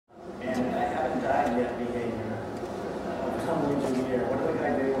cardiac behavior, tumbling through the air. What does the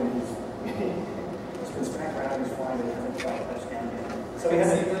guy do when he's been smacked around, he's flying, and he hasn't quite touchdown yet? So we have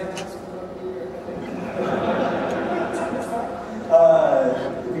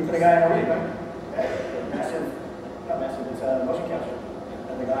we put a guy in a rig, right? Massive, not massive, it's a motion capture.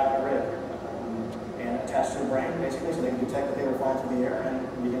 And the guy in a rig. And attached to the brain, basically, so they can detect that they were flying through the air and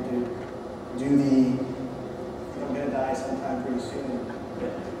begin to do the, I'm going to die sometime pretty soon.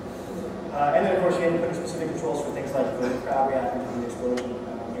 And then, of course, you had to put specific controls for things like the crowd reacting to the explosion.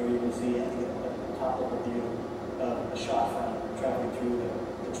 Here you can see at the top level view of a shot from traveling through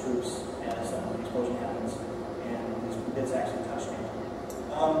the troops as the explosion happens, and these bits actually touch me.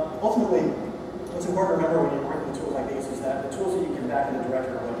 Ultimately, what's important to remember when you're working with tools like these is that the tools that you give back to the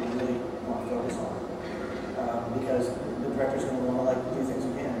director are what you really want to focus on. Because the director's going to want to do things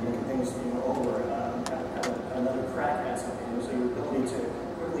again, look at things over, have another crack at something. So your ability to